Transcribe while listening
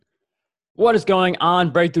What is going on,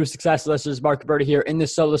 Breakthrough Success listeners? Mark Roberta here. In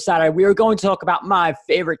this solo Saturday, we are going to talk about my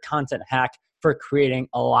favorite content hack for creating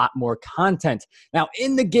a lot more content. Now,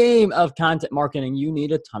 in the game of content marketing, you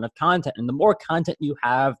need a ton of content, and the more content you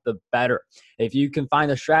have, the better. If you can find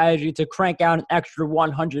a strategy to crank out an extra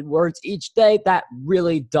 100 words each day, that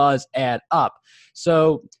really does add up.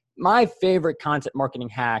 So my favorite content marketing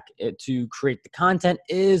hack to create the content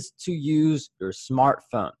is to use your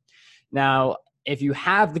smartphone. Now, if you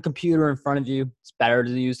have the computer in front of you, it's better to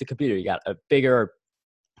use the computer. You got a bigger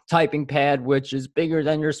typing pad, which is bigger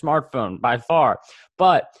than your smartphone by far.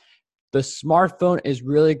 But the smartphone is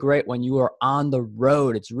really great when you are on the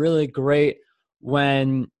road. It's really great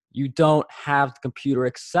when you don't have the computer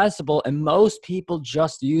accessible. And most people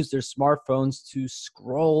just use their smartphones to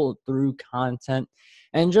scroll through content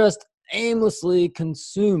and just aimlessly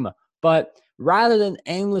consume. But rather than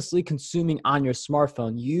aimlessly consuming on your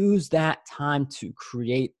smartphone, use that time to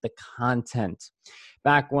create the content.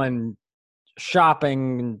 Back when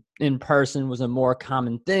shopping in person was a more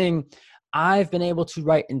common thing, I've been able to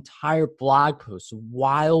write entire blog posts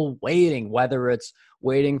while waiting, whether it's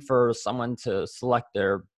waiting for someone to select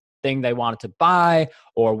their thing they wanted to buy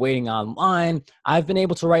or waiting online. I've been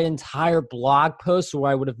able to write entire blog posts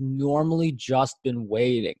where I would have normally just been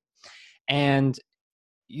waiting. And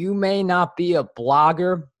you may not be a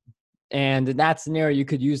blogger, and in that scenario, you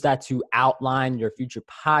could use that to outline your future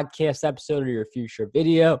podcast episode or your future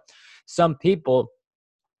video. Some people,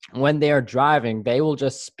 when they are driving, they will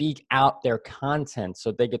just speak out their content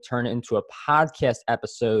so they could turn it into a podcast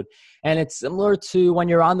episode. And it's similar to when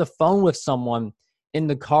you're on the phone with someone in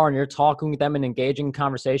the car and you're talking with them and engaging in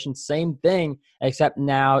conversation. Same thing, except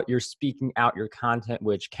now you're speaking out your content,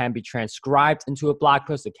 which can be transcribed into a blog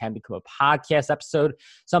post. It can become a podcast episode.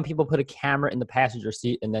 Some people put a camera in the passenger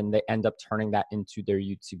seat and then they end up turning that into their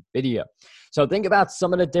YouTube video. So think about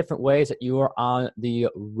some of the different ways that you are on the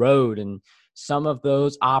road and some of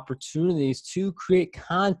those opportunities to create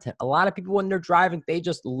content. A lot of people, when they're driving, they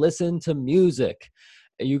just listen to music.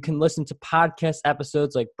 You can listen to podcast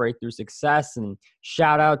episodes like Breakthrough Success, and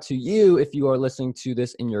shout out to you if you are listening to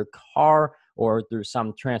this in your car or through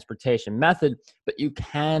some transportation method, but you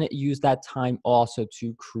can use that time also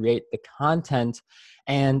to create the content.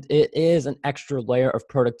 And it is an extra layer of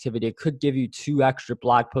productivity. It could give you 2 extra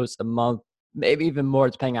blog posts a month, maybe even more,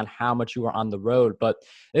 depending on how much you are on the road. But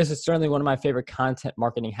this is certainly one of my favorite content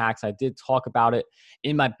marketing hacks. I did talk about it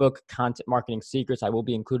in my book, Content Marketing Secrets. I will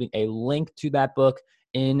be including a link to that book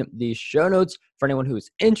in the show notes for anyone who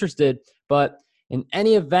is interested. But in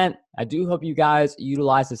any event, I do hope you guys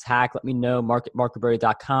utilize this hack. Let me know,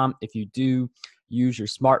 mark@markroberta.com, if you do use your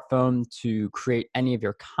smartphone to create any of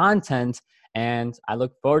your content. And I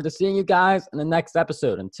look forward to seeing you guys in the next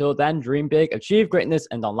episode. Until then, dream big, achieve greatness,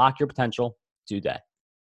 and unlock your potential today.